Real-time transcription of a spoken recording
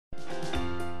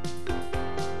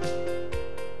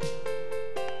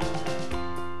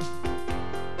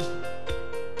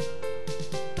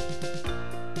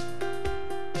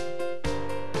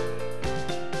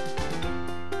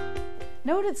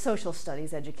noted social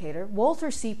studies educator Walter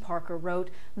C. Parker wrote,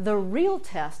 "The real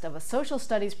test of a social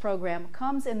studies program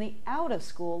comes in the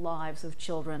out-of-school lives of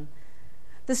children."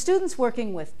 The students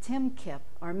working with Tim Kipp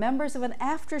are members of an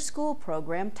after-school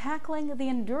program tackling the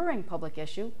enduring public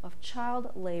issue of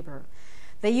child labor.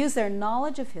 They use their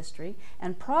knowledge of history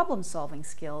and problem-solving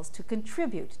skills to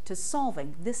contribute to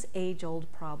solving this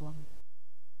age-old problem.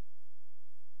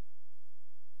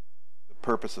 The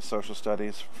purpose of social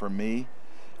studies for me,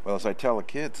 well, as I tell the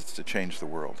kids, it's to change the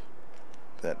world.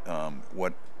 That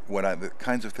the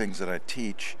kinds of things that I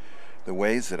teach, the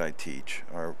ways that I teach,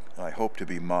 are, I hope, to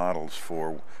be models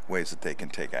for ways that they can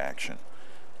take action.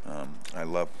 I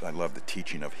love the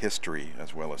teaching of history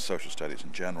as well as social studies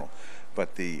in general,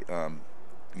 but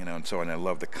and I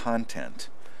love the content,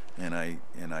 and I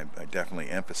definitely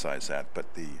emphasize that. But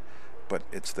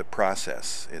it's the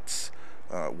process. It's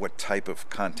what type of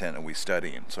content are we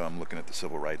studying? So I'm looking at the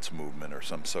civil rights movement or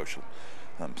some social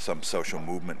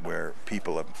movement where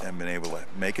people have been able to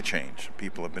make a change.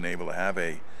 People have been able to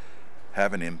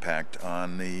have an impact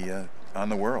on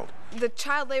the world. The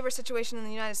child labor situation in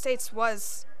the United States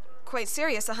was quite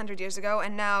serious 100 years ago,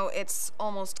 and now it's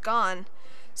almost gone.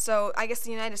 So I guess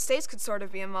the United States could sort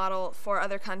of be a model for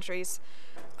other countries.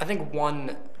 I think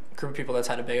one group of people that's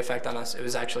had a big effect on us, it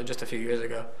was actually just a few years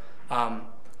ago. I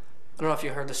don't know if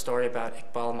you heard the story about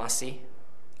Iqbal Masih.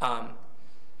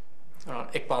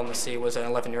 Iqbal Masih was an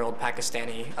 11-year-old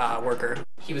Pakistani worker.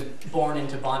 He was born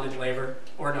into bonded labor,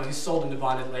 or no, he was sold into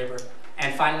bonded labor.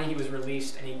 And finally he was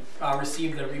released, and he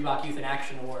received the Reebok Youth in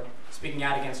Action Award, speaking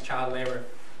out against child labor.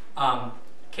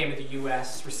 Came to the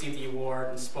U.S., received the award,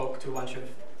 and spoke to a bunch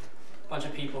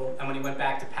of people. And when he went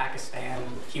back to Pakistan,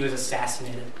 he was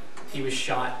assassinated. He was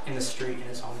shot in the street in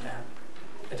his hometown.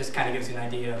 It just kind of gives you an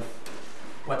idea of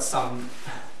what some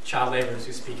child laborers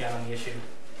who speak out on the issue,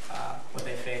 what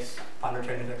they face upon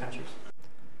returning to their countries.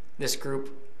 This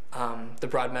group, the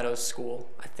Broadmeadows School,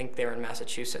 I think they were in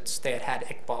Massachusetts, they had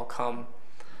Iqbal come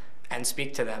and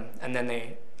speak to them, and then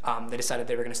they decided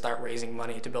they were going to start raising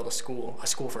money to build a school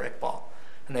for Iqbal.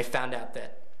 And they found out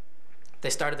that, they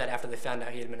started that after they found out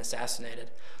he had been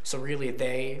assassinated. So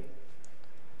really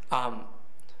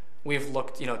we've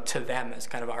looked to them as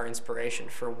kind of our inspiration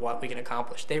for what we can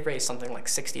accomplish. They raised something like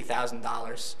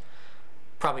 $60,000,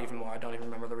 probably even more, I don't even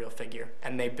remember the real figure.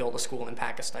 And they built a school in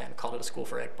Pakistan, called it a school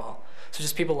for Iqbal. So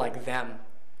just people like them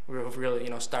who have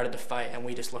really started to fight, and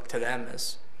we just look to them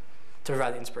as to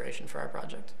provide the inspiration for our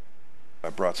project. I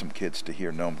brought some kids to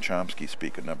hear Noam Chomsky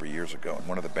speak a number of years ago, and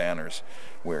one of the banners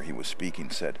where he was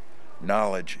speaking said,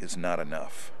 "Knowledge is not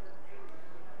enough."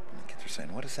 And the kids are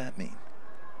saying, "What does that mean?"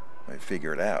 They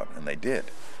figure it out, and they did.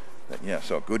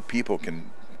 So good people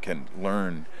can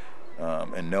learn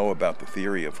and know about the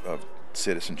theory of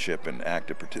citizenship and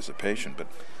active participation, but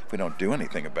if we don't do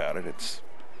anything about it, it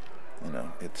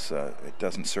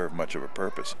doesn't serve much of a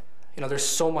purpose. There's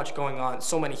so much going on,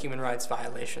 so many human rights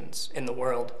violations in the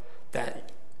world,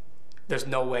 that there's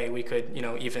no way we could,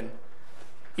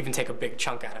 even take a big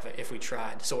chunk out of it if we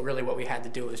tried. So really what we had to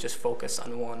do was just focus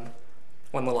on one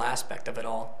little aspect of it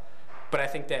all. But I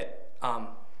think that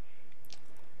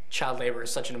child labor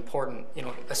is such an important,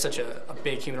 such a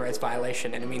big human rights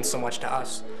violation, and it means so much to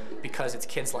us because it's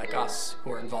kids like us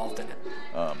who are involved in it.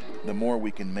 The more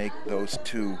we can make those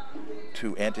two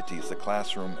entities, the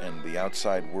classroom and the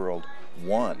outside world,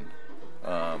 one,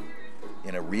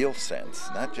 in a real sense,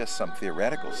 not just some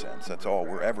theoretical sense, that's all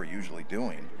we're ever usually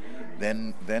doing,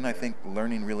 then I think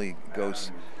learning really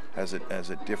has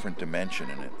a different dimension,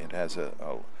 and it has a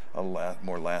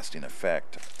more lasting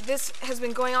effect. This has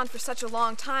been going on for such a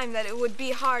long time that it would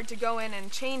be hard to go in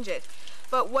and change it.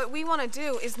 But what we want to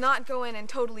do is not go in and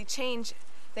totally change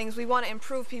things. We want to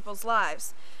improve people's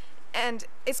lives. And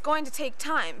it's going to take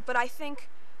time, but I think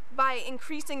by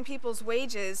increasing people's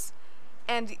wages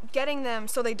and getting them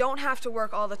so they don't have to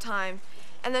work all the time,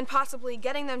 and then possibly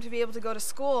getting them to be able to go to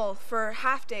school for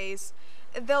half days,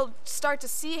 they'll start to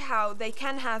see how they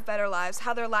can have better lives,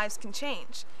 how their lives can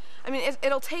change. I mean,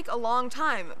 it'll take a long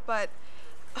time, but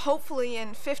hopefully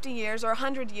in 50 years or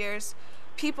 100 years,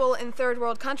 people in third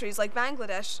world countries like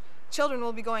Bangladesh, children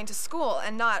will be going to school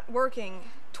and not working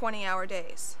 20-hour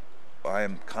days. I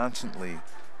am constantly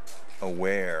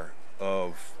aware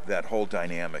of that whole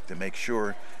dynamic to make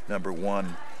sure, number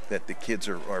one, that the kids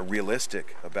are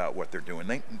realistic about what they're doing.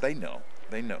 They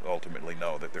ultimately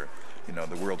know that the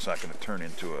world's not going to turn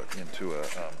into a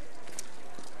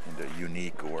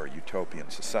unique or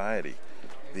utopian society.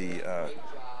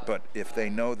 But if they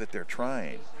know that they're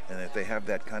trying, and if they have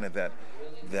that kind of that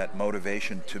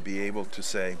motivation to be able to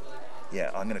say, yeah,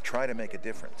 I'm going to try to make a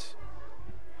difference,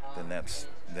 then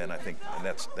then I think, and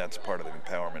that's part of the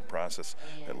empowerment process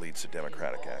that leads to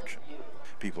democratic action.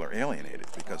 People are alienated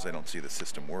because they don't see the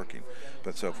system working.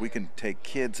 But so if we can take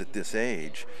kids at this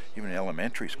age, even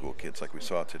elementary school kids like we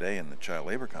saw today in the Child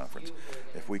Labor Conference,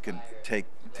 if we can take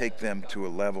them to a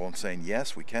level and saying,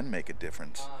 yes, we can make a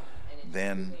difference,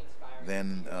 then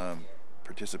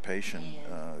participation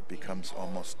becomes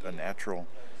almost a natural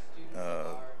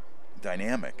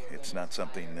dynamic. It's not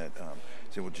something that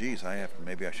say, well, geez,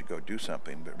 maybe I should go do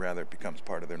something, but rather it becomes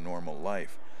part of their normal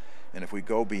life. And if we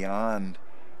go beyond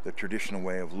the traditional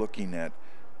way of looking at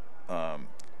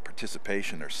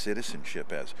participation or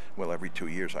citizenship as, well, every 2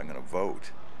 years I'm going to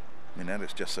vote. I mean, that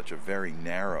is just such a very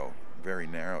narrow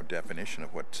definition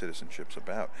of what citizenship's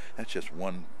about. That's just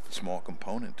one small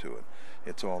component to it.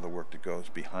 It's all the work that goes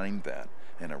behind that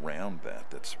and around that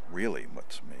that's really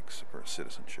what makes for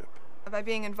citizenship. By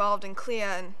being involved in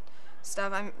CLIA and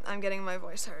stuff, I'm getting my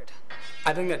voice heard.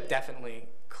 I think that definitely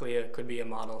CLIA could be a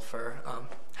model for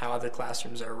how other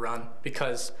classrooms are run,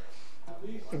 because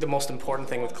the most important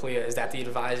thing with CLIA is that the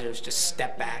advisors just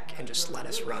step back and just let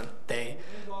us run. They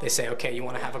say, okay, you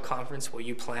want to have a conference? Well,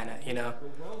 you plan it. You know,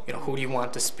 who do you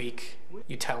want to speak?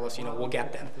 You tell us. We'll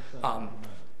get them.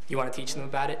 You want to teach them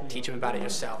about it? Teach them about it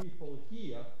yourself.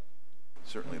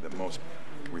 Certainly, the most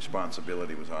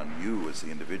responsibility was on you as the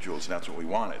individuals, and that's what we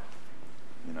wanted.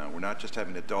 We're not just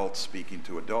having adults speaking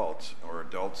to adults or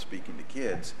adults speaking to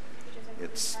kids.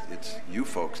 It's you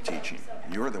folks teaching.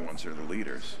 You're the ones that are the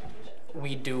leaders.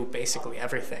 We do basically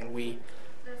everything. We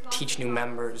teach new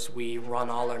members. We run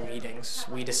all our meetings.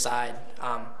 We decide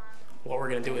what we're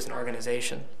going to do as an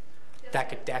organization. That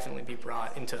could definitely be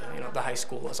brought into the high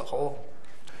school as a whole.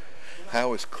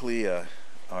 How is CLIA,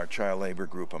 our child labor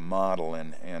group, a model?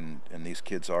 And these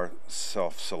kids are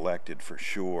self-selected for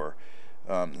sure.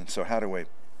 And so how do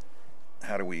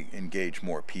we engage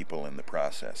more people in the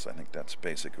process? I think that's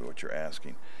basically what you're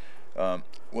asking.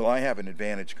 Well, I have an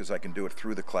advantage because I can do it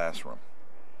through the classroom.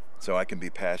 So I can be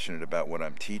passionate about what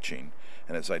I'm teaching.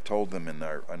 And as I told them in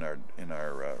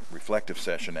our reflective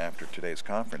session after today's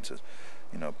conferences,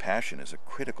 passion is a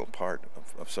critical part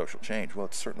of social change. Well,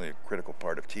 it's certainly a critical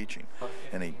part of teaching.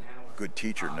 Any good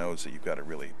teacher knows that you've got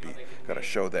to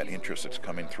show that interest that's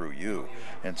coming through you.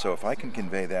 And so if I can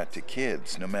convey that to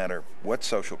kids, no matter what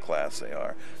social class they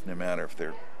are, no matter if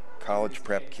they're college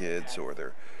prep kids or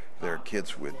they're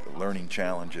kids with learning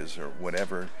challenges or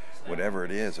whatever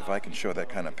it is, if I can show that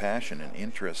kind of passion and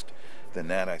interest, then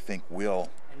that I think will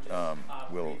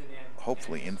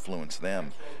hopefully influence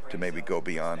them to maybe go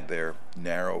beyond their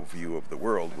narrow view of the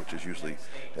world, which is usually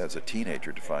as a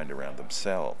teenager defined around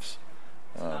themselves.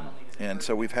 And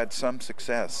so we've had some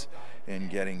success in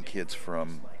getting kids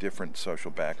from different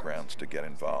social backgrounds to get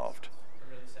involved.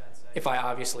 If I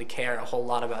obviously care a whole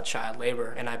lot about child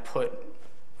labor, and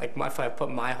if I put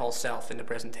my whole self into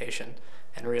presentation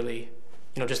and really,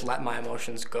 just let my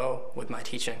emotions go with my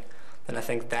teaching, then I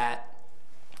think that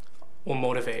will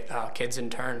motivate kids in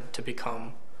turn to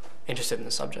become interested in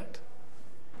the subject.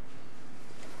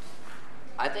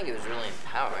 I think it was really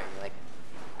empowering.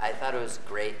 I thought it was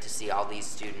great to see all these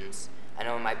students. I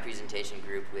know in my presentation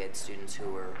group we had students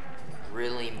who were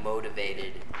really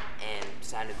motivated and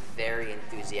sounded very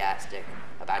enthusiastic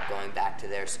about going back to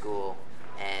their school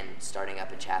and starting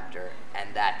up a chapter,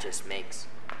 and that just makes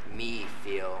me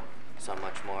feel so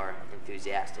much more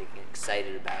enthusiastic and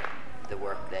excited about the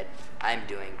work that I'm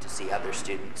doing to see other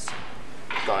students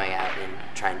going out and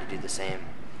trying to do the same.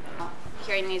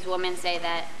 Hearing these women say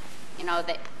that,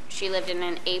 that she lived in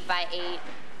an 8x8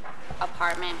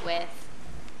 apartment with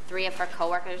 3 of her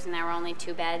coworkers and there were only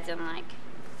 2 beds, and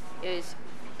it's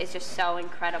just so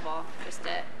incredible.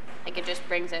 It just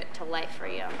brings it to life for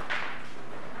you.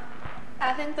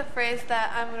 I think the phrase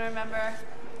that I'm going to remember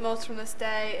most from this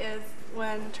day is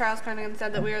when Charles Carnegie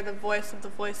said that we are the voice of the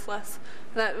voiceless.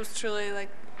 And that was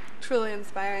truly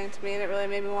inspiring to me, and it really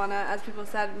made me want to, as people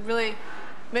said, really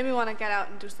made me want to get out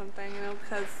and do something,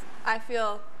 because I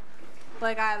feel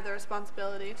like I have the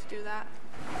responsibility to do that.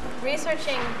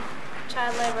 Researching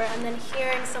child labor and then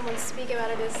hearing someone speak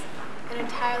about it is an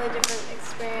entirely different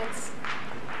experience,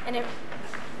 and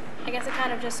I guess it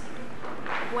kind of just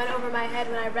went over my head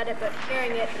when I read it, but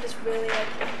hearing it just really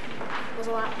was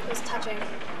a lot. It was touching.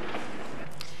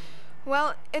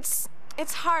 Well, it's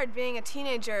hard being a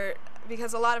teenager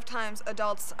because a lot of times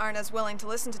adults aren't as willing to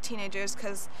listen to teenagers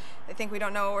because they think we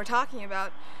don't know what we're talking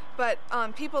about. But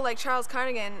people like Charles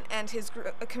Carnegie and his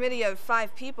committee of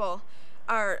 5 people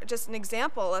are just an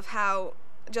example of how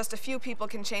just a few people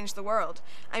can change the world.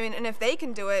 I mean, and if they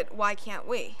can do it, why can't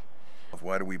we?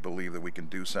 Why do we believe that we can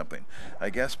do something? I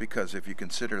guess because if you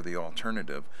consider the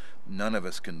alternative, none of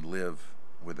us can live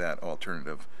with that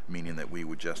alternative, meaning that we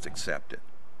would just accept it.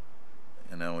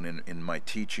 You know, and in my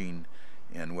teaching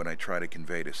and what I try to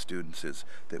convey to students is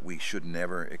that we should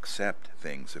never accept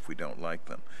things if we don't like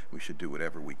them. We should do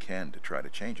whatever we can to try to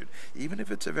change it, even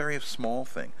if it's a very small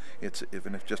thing.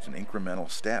 Even if just an incremental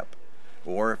step,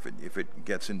 or if it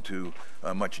gets into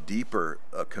a much deeper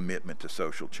commitment to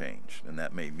social change, and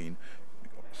that may mean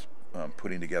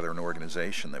putting together an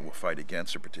organization that will fight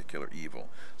against a particular evil,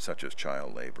 such as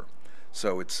child labor.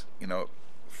 So it's, you know,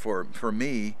 for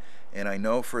me, and I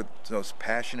know for those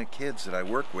passionate kids that I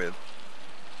work with,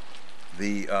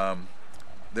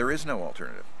 there is no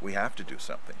alternative. We have to do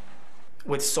something.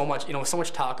 With so much, you know, so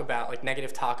much talk about, like,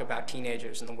 negative talk about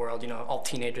teenagers in the world, you know, all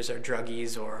teenagers are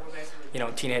druggies, or, you know,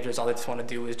 teenagers, all they just want to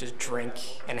do is just drink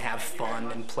and have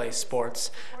fun and play sports.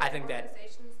 I think that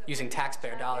using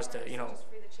taxpayer dollars to, you know,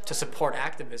 to support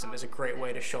activism is a great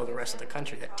way to show the rest of the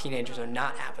country that teenagers are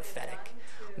not apathetic.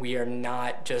 We are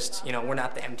not just, you know, we're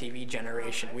not the MTV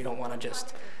generation. We don't want to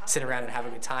just sit around and have a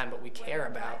good time, but we care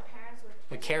about,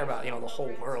 you know, the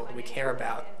whole world. We care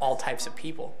about all types of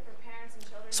people.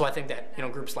 So I think that, you know,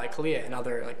 groups like CALEA and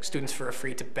other, like, Students for a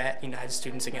Free Tibet, United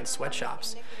Students Against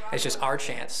Sweatshops, it's just our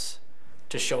chance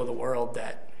to show the world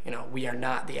that, you know, we are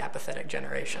not the apathetic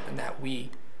generation, and that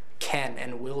we can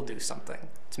and will do something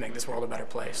to make this world a better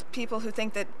place. People who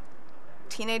think that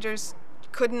teenagers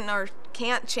couldn't or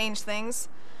can't change things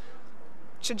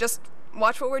should just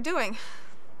watch what we're doing.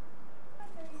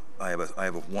 I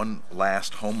have one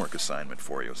last homework assignment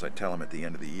for you, as I tell them at the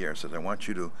end of the year. It says, I want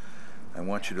you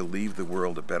to leave the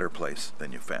world a better place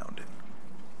than you found it.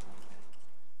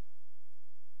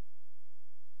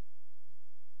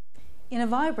 In a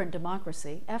vibrant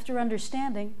democracy, after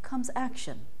understanding comes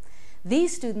action.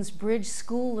 These students bridge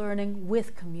school learning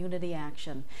with community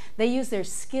action. They use their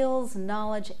skills,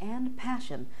 knowledge, and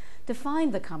passion to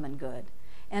find the common good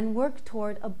and work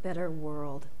toward a better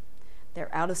world. Their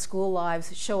out-of-school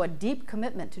lives show a deep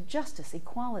commitment to justice,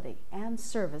 equality, and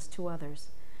service to others.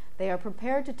 They are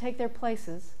prepared to take their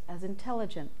places as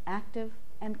intelligent, active,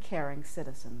 and caring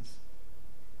citizens.